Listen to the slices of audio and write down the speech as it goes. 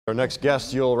Our next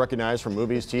guests you'll recognize from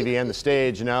movies, TV, and the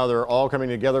stage. Now they're all coming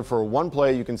together for one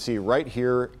play you can see right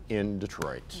here in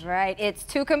Detroit. Right. It's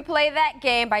Two Can Play That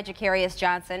Game by Jacarius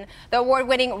Johnson. The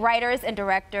award-winning writers and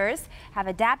directors have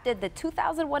adapted the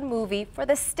 2001 movie for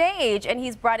the stage, and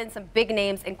he's brought in some big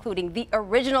names, including the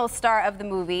original star of the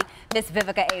movie, Miss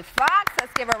Vivica A. Fox.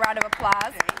 Let's give her a round of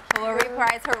applause. Who will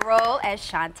reprise her role as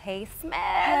Shantae Smith.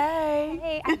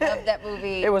 Hey. I love that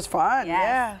movie. It was fun, yes.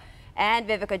 yeah. And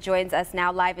Vivica joins us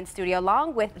now live in studio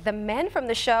along with the men from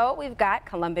the show. We've got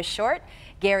Columbus Short,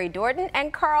 Gary Dorton,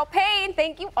 and Carl Payne.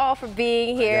 Thank you all for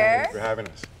being here. Thanks for having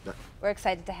us. We're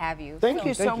excited to have you. Thank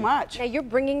you so much. Now you're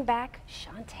bringing back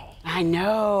Shantae. I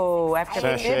know, after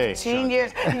Sachet. 15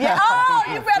 years. Yeah. Oh,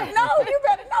 you better know,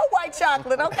 white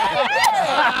chocolate, okay?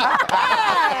 Yeah.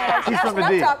 He's from the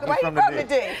D. He's from the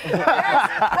D.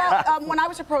 Yes. Well, when I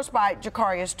was approached by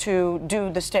Jacarius to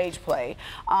do the stage play,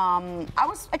 I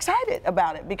was excited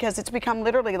about it because it's become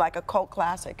literally like a cult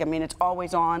classic. I mean, it's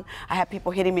always on. I have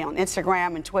people hitting me on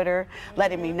Instagram and Twitter,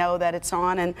 letting me know that it's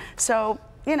on. And so,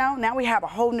 you know, now we have a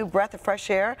whole new breath of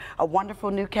fresh air, a wonderful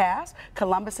new cast.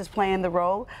 Columbus is playing the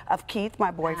role of Keith,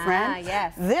 my boyfriend. Ah,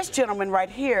 yes. This gentleman right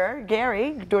here,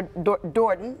 Gary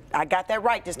Dorton, I got that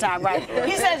right this time, right?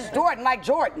 He says Dorton like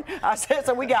Jordan,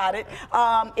 so we got it,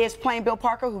 is playing Bill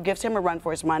Parker, who gives him a run for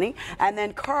his money. And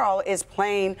then Carl is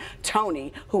playing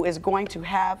Tony, who is going to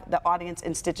have the audience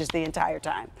in stitches the entire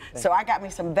time. So I got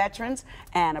me some veterans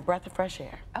and a breath of fresh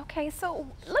air. Okay, so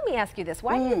let me ask you this.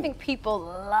 Why do you think people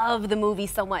love the movie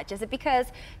so much? Is it because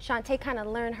Shantae kind of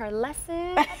learned her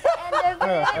lesson at the end of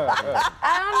it?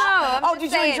 I don't know.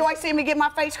 Did you enjoy seeing me get my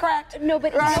face cracked? No,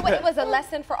 but you know what? It was a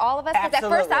lesson for all of us. Because at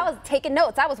first I was taking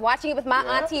notes. I was watching it with my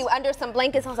auntie under some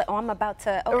blankets. I was like, oh, I'm about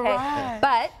to, okay. Right.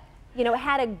 But, you know, it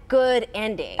had a good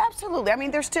ending. Absolutely. I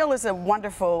mean, there still is a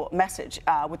wonderful message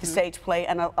with the stage play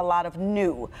and a lot of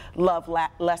new love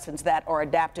lessons that are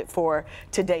adapted for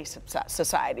today's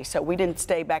society. So we didn't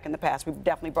stay back in the past. We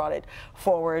definitely brought it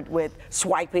forward with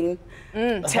swiping,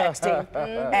 texting,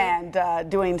 and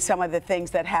doing some of the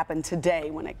things that happen today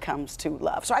when it comes to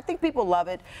love. So I think people love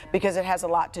it because it has a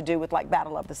lot to do with like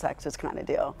battle of the sexes kind of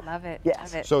deal. Love it. Yes.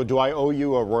 Love it. So do I owe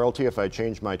you a royalty if I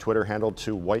change my Twitter handle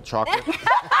to white chocolate?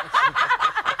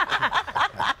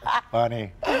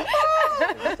 Funny.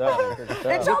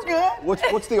 It's all good.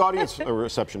 What's the audience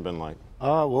reception been like?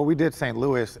 Well, we did St.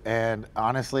 Louis, and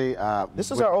honestly,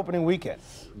 this is our opening weekend.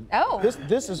 Oh,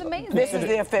 This is amazing. This is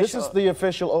the official. This is the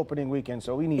official opening weekend,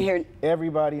 so we need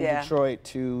everybody in Detroit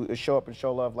to show up and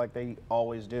show love like they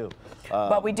always do.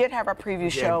 But we did have our preview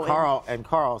show. And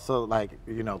Carl, so like,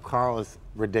 you know, Carl is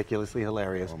ridiculously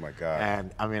hilarious. Oh my God.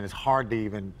 And I mean, it's hard to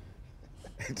even.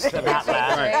 It's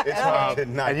hard to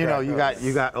not. And you know, you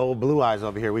got old Blue Eyes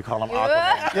over here. We call him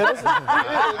Aquaman. Yeah,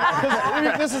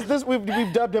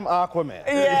 we've dubbed him Aquaman.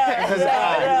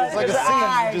 Yeah, it's like a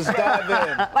scene. You just dive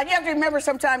in. Like you have to remember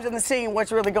sometimes in the scene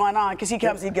what's really going on because he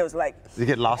comes, he goes like. You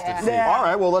get lost at sea. All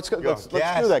right, well let's do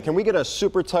that. Can we get a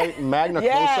super tight Magna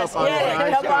close-up on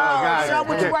Come on, show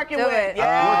what you're working with.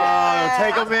 Oh,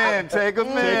 take him in, take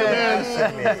him in.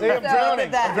 See, I'm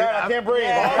drowning. I can't breathe.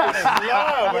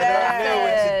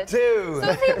 So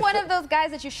is he one of those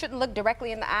guys that you shouldn't look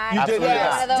directly in the eye? You did,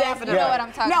 yes, One of those, definitely. You know what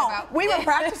I'm talking about. No, we were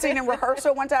practicing in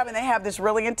rehearsal one time, and they have this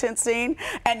really intense scene,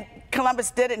 and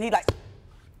Columbus did it, and he like,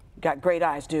 got great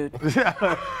eyes, dude.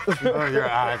 Oh, your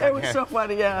eyes. It was so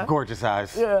funny, yeah. Gorgeous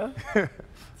eyes. Yeah.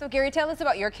 So Gary, tell us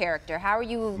about your character. How are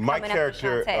you My coming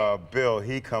character, up with Shantae? Bill,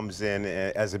 he comes in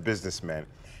as a businessman,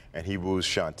 and he woos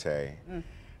Shantae.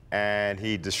 And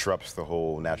he disrupts the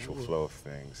whole natural flow of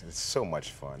things. It's so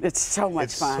much fun. It's so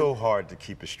much fun. It's so hard to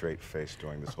keep a straight face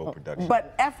during this whole production.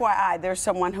 But FYI, there's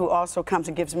someone who also comes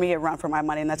and gives me a run for my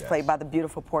money, and that's played by the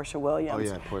beautiful Portia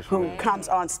Williams. Oh, yeah, Portia who Williams. comes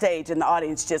on stage, and the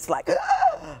audience just like,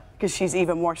 because she's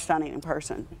even more stunning in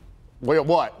person. Wait,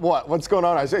 what? What's going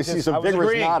on? I see some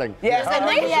vigorous nodding. Yes,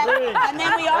 and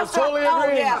then we also, totally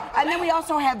agreeing. And then we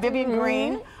also have Vivian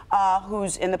Green,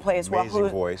 who's in the play as well. Amazing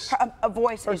voice. A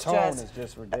voice Her is tone just, is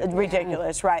just ridiculous.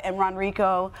 ridiculous, right? And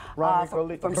Ronrico.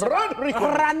 Ronrico.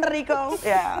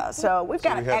 Yeah, so we've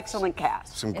got an excellent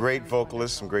cast. Some great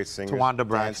vocalists, some great singers, Tawanda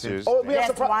Braxton. dancers. Oh, we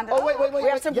have Tawanda. Oh, wait. We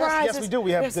have some prizes. Yes, we do.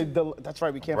 We have that's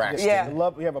right. We can't Braxton. forget. Yeah.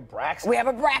 We have a Braxton. We have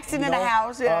a Braxton in the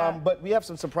house, yeah. But we have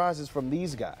some surprises from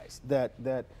these guys that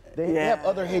they have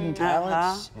other hidden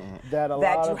talents that a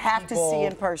lot you of have to see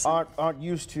in person. aren't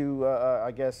used to.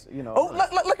 I guess, you know. Oh,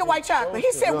 look at White Chocolate.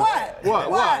 He said what? What?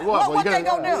 What they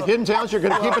gonna do? Hidden talents, you're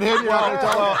going to keep it hidden? You're not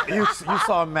going to tell You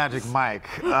saw Magic Mike.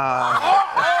 We'll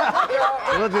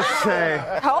just say.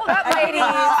 Hold up, ladies.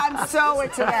 I'm so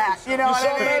into that. You know what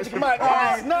I mean? Magic Mike.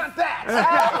 It's not that.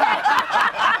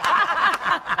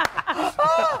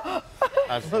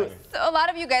 So a lot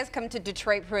of you guys come to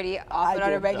Detroit pretty often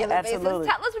on a regular basis. Tell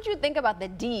us what you think about the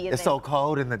D. It's so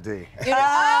cold in the D. For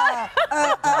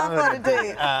the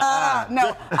D.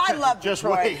 No, I love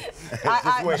Detroit.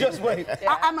 Just wait.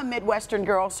 I'm a Midwestern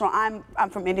girl, so I'm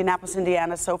from Indianapolis,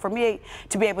 Indiana. So for me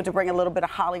to be able to bring a little bit of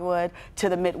Hollywood to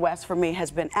the Midwest for me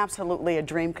has been absolutely a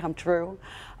dream come true.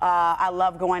 I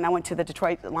love going. I went to the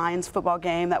Detroit Lions football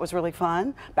game. That was really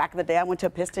fun. Back in the day, I went to a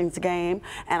Pistons game,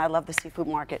 and I love the seafood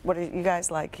market. What do you guys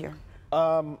like here?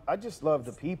 I just love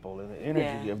the people and the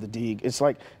energy of the D. It's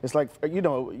like you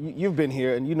know, you've been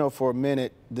here, and you know, for a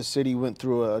minute the city went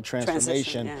through a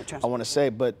transformation. I want to say,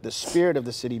 but the spirit of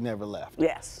the city never left.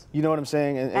 Yes. You know what I'm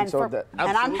saying? And so that,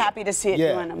 and I'm happy to see it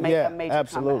doing a major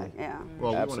comeback. Yeah.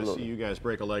 Well, we want to see you guys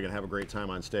break a leg and have a great time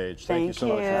on stage. Thank you so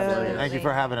much for having us. Thank you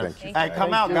for having us. Thank Hey,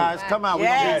 come out, guys. Come out.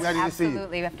 Yes. We're ready to see you.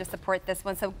 Absolutely, we have to support this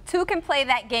one. So 2 Can Play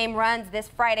That Game runs this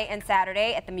Friday and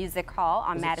Saturday at the Music Hall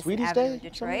on Madison Avenue,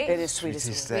 Detroit. It is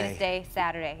Sweetest Day,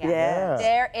 Saturday. Yeah. Yes.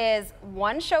 There is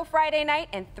 1 show Friday night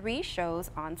and 3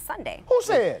 shows on Sunday. Who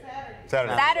said?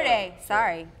 Saturday.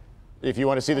 Sorry. If you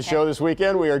want to see the show this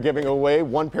weekend, we are giving away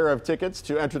 1 pair of tickets.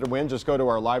 To enter to win, just go to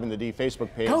our Live in the D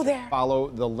Facebook page. Go there. Follow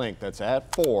the link. That's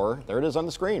at 4. There it is on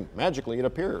the screen. Magically, it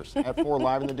appears at 4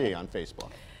 Live in the D on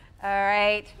Facebook. All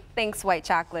right. Thanks, White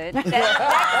Chocolate. I'm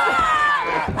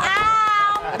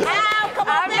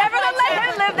never going to let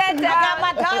her live that down. I got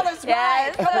my dollars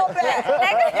right. Come on back.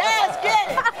 Yes,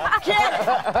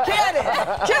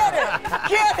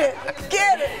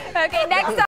 get it. Okay, next